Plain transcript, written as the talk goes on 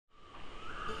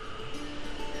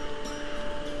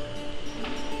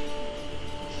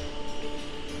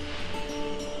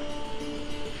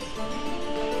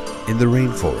In the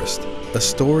rainforest, a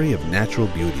story of natural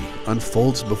beauty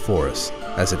unfolds before us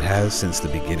as it has since the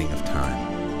beginning of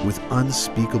time, with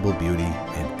unspeakable beauty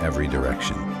in every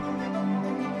direction.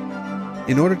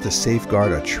 In order to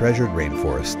safeguard our treasured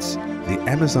rainforests, the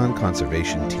Amazon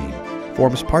Conservation Team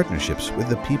forms partnerships with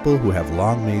the people who have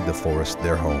long made the forest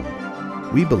their home.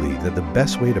 We believe that the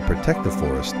best way to protect the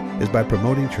forest is by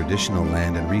promoting traditional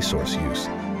land and resource use,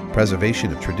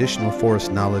 preservation of traditional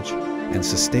forest knowledge, and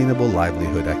sustainable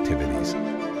livelihood activities.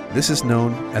 This is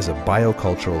known as a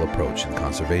biocultural approach in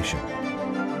conservation.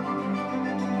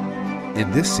 In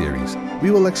this series,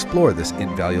 we will explore this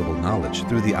invaluable knowledge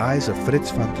through the eyes of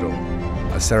Frits van Troon,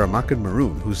 a Saramaccan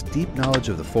Maroon whose deep knowledge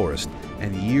of the forest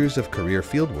and years of career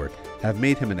fieldwork have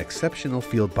made him an exceptional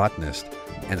field botanist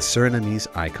and Surinamese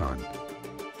icon.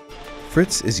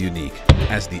 Frits is unique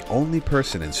as the only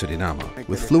person in Suriname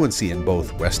with fluency in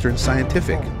both Western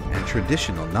scientific and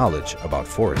traditional knowledge about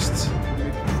forests.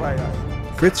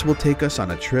 Frits will take us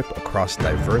on a trip across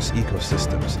diverse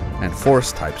ecosystems and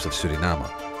forest types of Suriname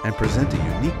and present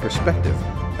a unique perspective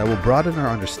that will broaden our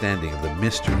understanding of the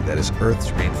mystery that is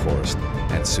Earth's rainforest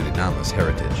and Suriname's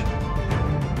heritage.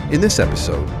 In this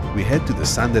episode, we head to the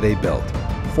Sandere Belt.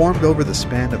 Formed over the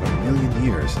span of 1 million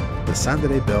years, the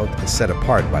Sandere Belt is set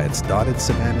apart by its dotted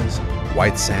savannas,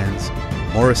 white sands,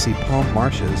 Morrissey palm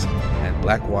marshes, and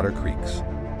blackwater creeks.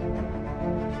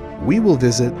 We will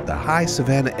visit the High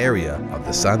Savanna area of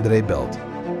the Sandere Belt.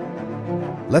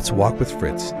 Let's walk with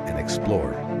Frits and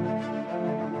explore.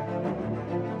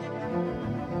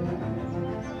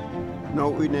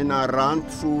 Nou in een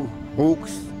rand voor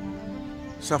High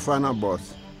Savanna bos.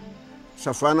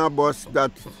 Savanna bos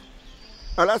dat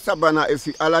alla sabana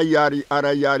efi alla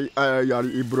yari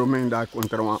i bromen da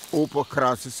kontra een open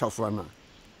gras savanna.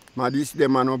 Maar dit is de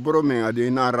mano bromen ade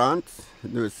na rand,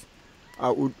 dus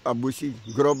a bushi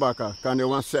grobaka kan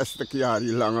de 60 jaar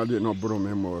langer de no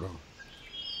bromen moro.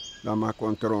 Da ma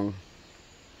kontra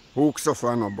High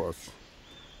Savanna bos.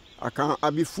 Akan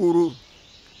abi furu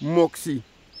moksi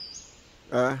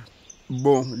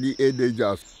bon di ede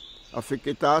jas.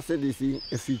 Afiketase disi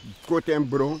efi koten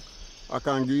bron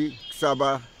akangi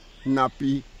saba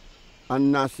napi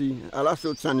anasi ala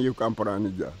soort san you kan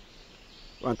pranija.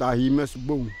 Want a himes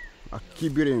boom a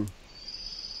kibring.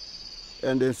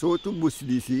 En de so to bus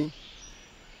disi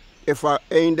if a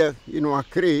einde in a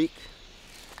creek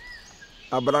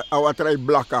a watrai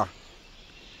blaka.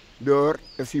 Door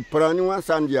if you prani wan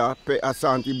sanja pe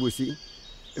asanti busi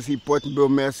if you pot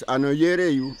bomes ano yere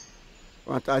you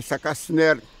want a saka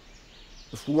snare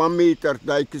of 1 meter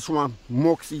dat is one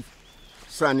moxie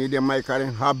sani de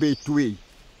maikaren HB2.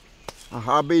 A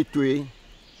HB2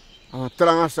 a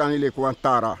tranga sani le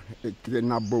kwantara de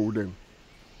na bodem.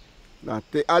 Dat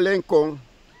te alleen kon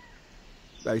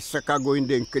dat is saka go in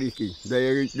den kriki.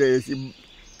 De is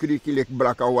kriki lek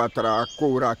blaka watra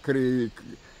kora krik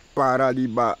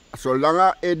paradiba so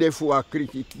langa ede fu a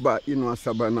kriki ba inwa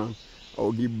sabana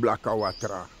o die blaka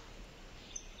watra.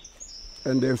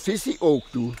 En de visie ook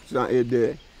toe, dan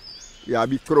ede, ja,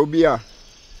 microbia,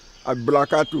 a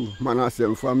blaka toe, mana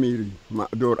zijn familie, maar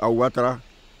door a watra,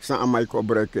 san amai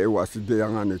kobreke was de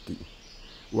yanganeti.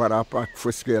 Waarapa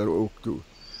verschil ook toe.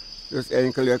 Dus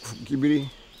eigenlijk, kibri,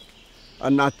 a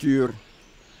natuur,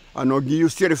 a no giu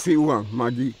servi wang,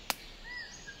 maar die,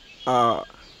 a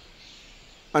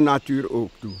natuur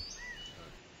ook toe.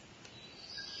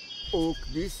 Ook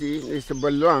die is het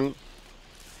belang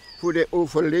voor de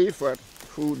overlever,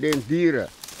 voor de dieren.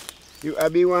 Je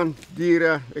hebt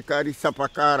dieren, ik heb die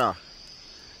sapakara.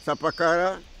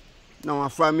 Sapakara, nou een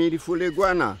familie voor de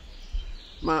guana.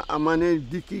 Maar amane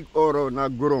diki oro na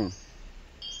grond.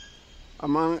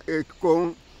 Aman het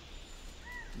kon,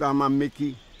 dan man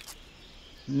meki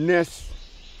nest,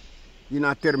 in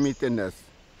een termite nest.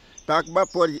 Takba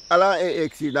por ala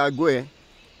exi da goe,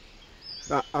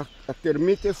 dan a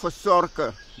termite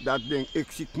verzorgen dat den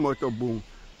exi moto boom.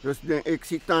 Dus den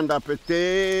exitan dat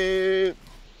pete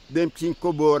den pin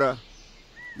kobora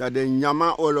dat den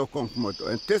nyama olo komt moto.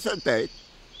 En tussentijd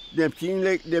den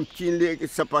pin lek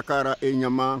sapakara en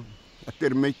nyama a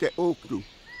termite ook toe.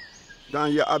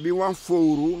 Dan je abiwan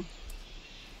foru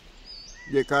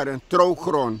de karen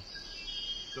trouwgrond.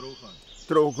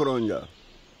 Trouwgrond ja.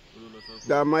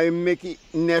 Dan mij meki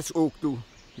nest ook toe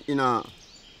in een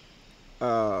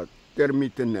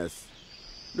termite nest.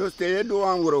 Dus te doen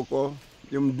aan roko.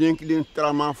 Je denkt den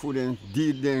trauma voor den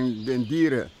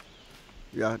dieren.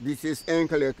 Ja, dit is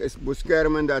eigenlijk is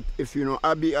beschermen dat if you know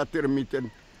abi a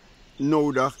termiten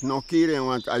nodig, no keren,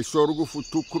 want hij zorgt voor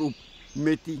toekroep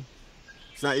met die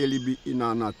zijn elibi in de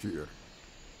natuur.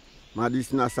 Maar dit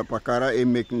is na sapakara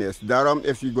en meknes. Daarom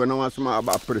if you gonna was maar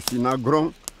aba presina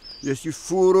grond, Je ziet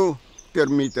furo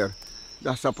per meter.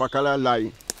 Dat is pakala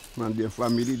lai. Man de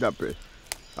familie dape.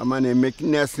 Amane mek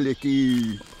nesle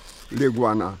ki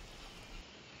leguana.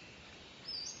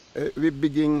 We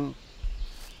begin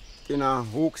in een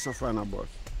High Savanna bos.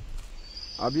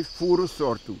 Abi furo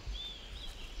soorten.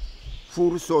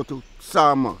 Furo soorten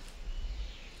samen.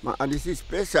 Maar als is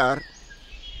pesar,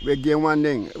 we gaan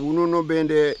wandelen. Uno no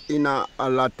bende in a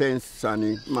Latijns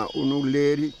sani, maar uno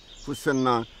leri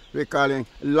fusena we kalen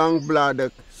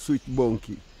langbladig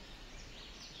sweetbonkie.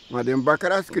 Maar de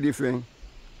bakkera schrijven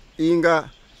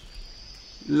inga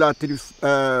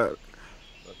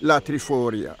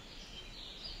latriforia.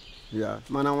 Ja,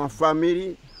 maar een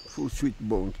familie voor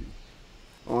sweetbonkie.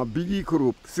 Een biggie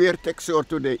groep, 40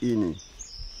 soorten de ini.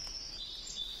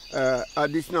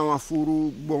 Adis na een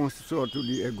furu bon soorten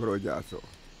die egroja zo.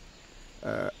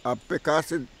 A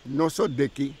pekase no zo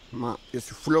dikkie, maar is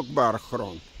vlokbare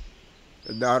grond.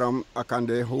 Daarom kan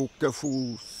de hoogte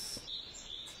voor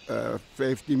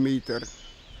 15 meter.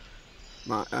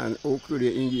 Maar en ook door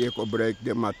de ingie gebruik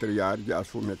de materiaal ja,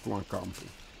 voor met een kamp.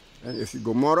 En als je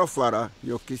morgen vara,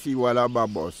 je kiest wala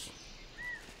babos.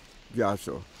 Ja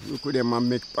zo. Je kunt maar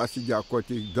met passie ja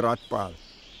koti draadpaal.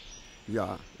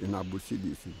 Ja, in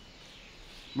Abusidisi.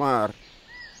 Maar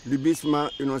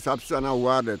libisma in ons absana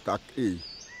waarde tak e.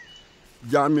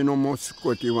 Ja, mi no mos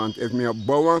koti want if me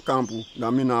bouwen kampu,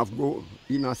 dan mi na go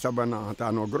in High Savanna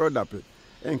hata no grodape.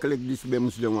 Enkelijk dis be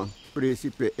musliman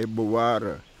principe e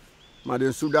bewaren. Maar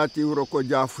de sudati uroko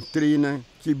ja trainen,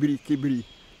 kibri.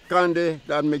 Kande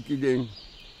dat met die ding.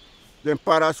 Den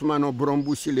parasma no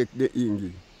brombusilek de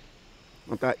ingi.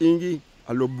 Want a ingi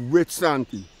alo wet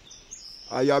santi.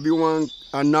 Ayabi wan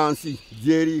anansi,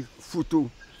 Jerry, futu.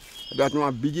 Dat no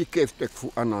a bigi keftek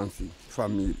fu anansi,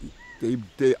 familie.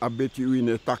 Te abeti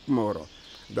wine takmoro.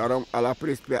 Daarom ala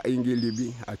prespe ingi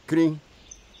libi a kring.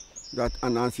 Dat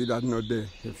anansi dat no de.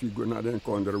 If you go na den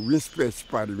kondre. Winspe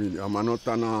sparmini.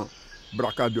 Amanotana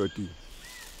brakadoti.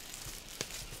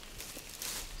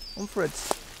 Frits,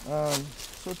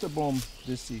 soorte boom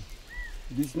disi?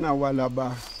 Dis na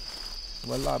walaba.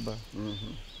 Walaba.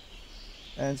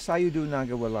 En sa you do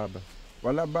naga walaba?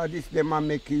 Walaba dis de ma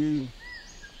meki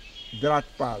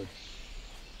draadpaal.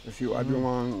 Dus je hebt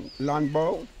een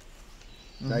landbouw.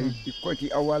 Dat je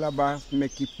koti awalaba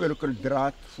meki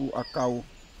purkeldraad voor a kou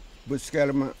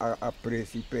beschermen a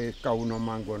principe kou no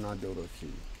mango na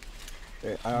dorosi.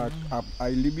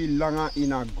 Hij libi langa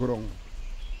in a grond.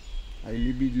 Hij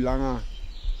libi langa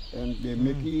en de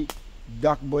meki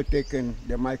dakboteken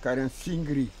de maikaren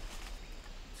singri.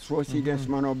 Zo zie je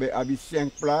mano be abi 5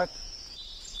 plaat.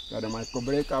 Dat de mai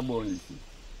kobreka bonisi.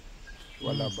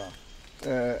 Walaba.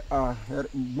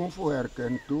 Moet voor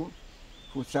herken toe.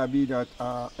 Voor sabi dat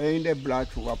einde blad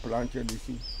voor een plantje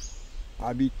disi.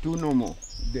 Abi tunomo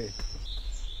de.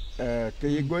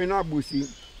 Te je gooi naar busi.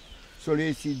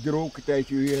 Zoals je droog tijd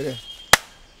je weer.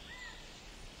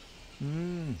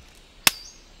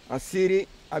 Asiri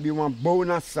abi een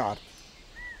bona saart.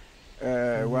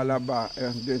 Walaba.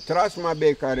 De trasma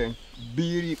bekaren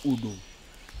biri udu.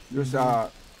 Dus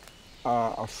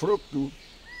a fruit toe.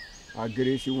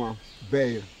 Agresi wan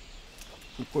bijen.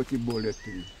 Voor koti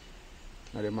boletri.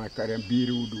 Maar de maken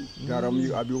biri udu. Daarom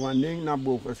je abi wan ning naar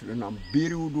boven. Ze gaan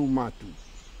biri udu matu.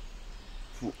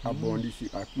 Voor abondisi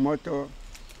akmoto.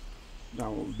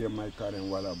 Dan de maken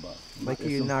walaba. Like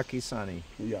je naki sani.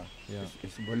 Ja. Het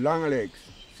is belangrijk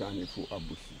sani voor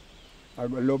abusi. Al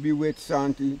lobby wet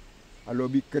santi. Al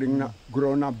lobby kring na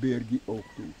grona bergi ook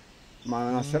toe.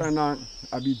 Maar na serana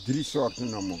abi 3 soorten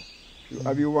namo.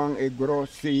 Abi wan e gros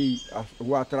sea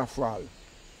waterval.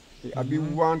 Abi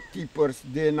wan types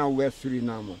de na West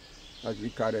Suriname. Dat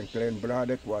we karen klein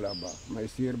bladek walaba. Maar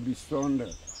is hier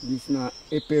bijzonder. Dit na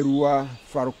eperua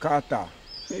farukata.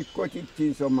 Ik kot het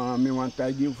zien zo maar me want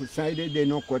hij die zijde de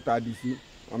no kota disi.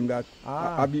 Omdat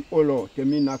abi olo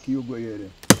temi naki ugo yere.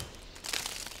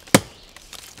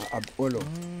 Ab olo.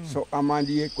 So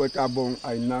amandi e kota bon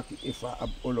ay naki ifa ab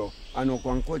olo. Ano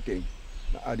kwan kote.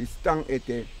 A die stang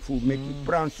ete voor meki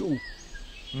pransu.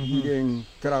 Die den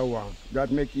trawa. Dat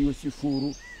meki usi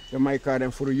furu. De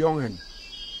maikaren voor jongen.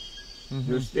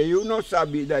 Dus de you no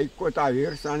sabi dat ik kota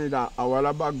hier sani da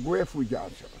awalaba gwe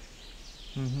fujasa.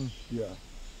 Ja.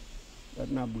 Dat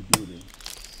na bedoeling.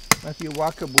 If you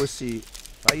walk a busi,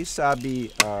 you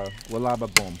sabi walaba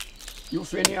boom. You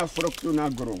fini a fruktu na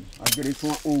grond. A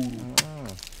grifon ouro.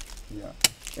 Ja.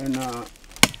 En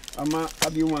ama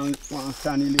abi wan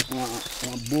sanili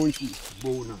wan bonchi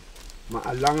bona. Maar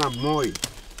a langa mooi.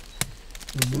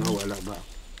 Na walaba.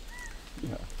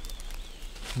 Ja.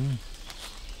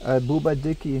 Buba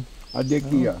dikkie. A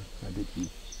dikkie ja. A dikkie.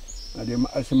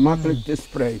 Het is makkelijk te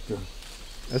spreiden.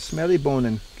 A smelly bone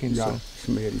in Ja, Kinso.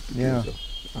 smerig. Ja.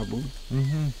 Abu.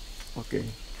 Oké.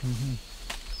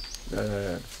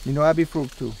 You know, Abi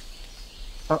fruit too.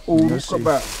 Oeruka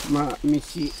ba, maar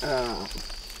missie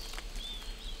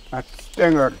at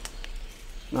stenger.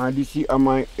 Na disi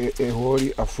amai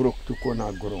hori a fruit ko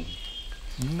na grond.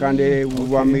 Kande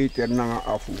uwa meter na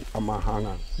afu ama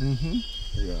hanga.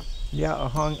 Ja.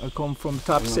 Yeah, I come from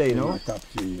top say, no?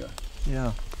 Tapse, ja.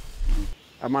 Yeah.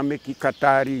 Ama meki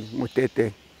katari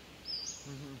mutete.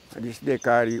 Dis de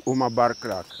kari uma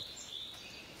barkrak.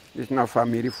 Dis na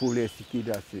familie fule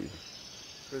sikida se.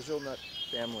 Brazil nut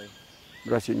family.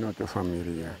 Brazil not a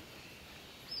familie, ja.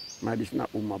 Maar dis na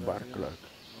uma barkrak.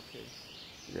 Okay.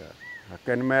 Ja. A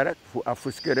kenmerk fu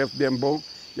afuskeref den bon,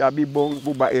 ja bi bon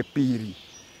buba e piri.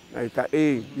 Na ita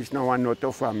dis na one not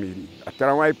a family. A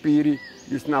trawa piri,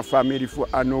 dis na family fu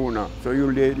anona. So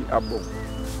you lady a bon.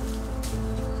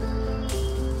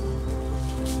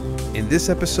 In this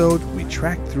episode, we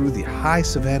track through the High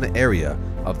Savanna area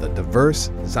of the diverse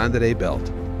Zandere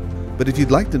Belt. But if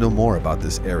you'd like to know more about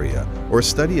this area or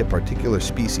study a particular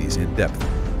species in depth,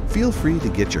 feel free to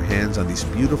get your hands on these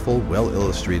beautiful,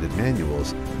 well-illustrated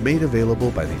manuals made available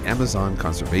by the Amazon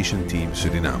Conservation Team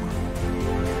Suriname.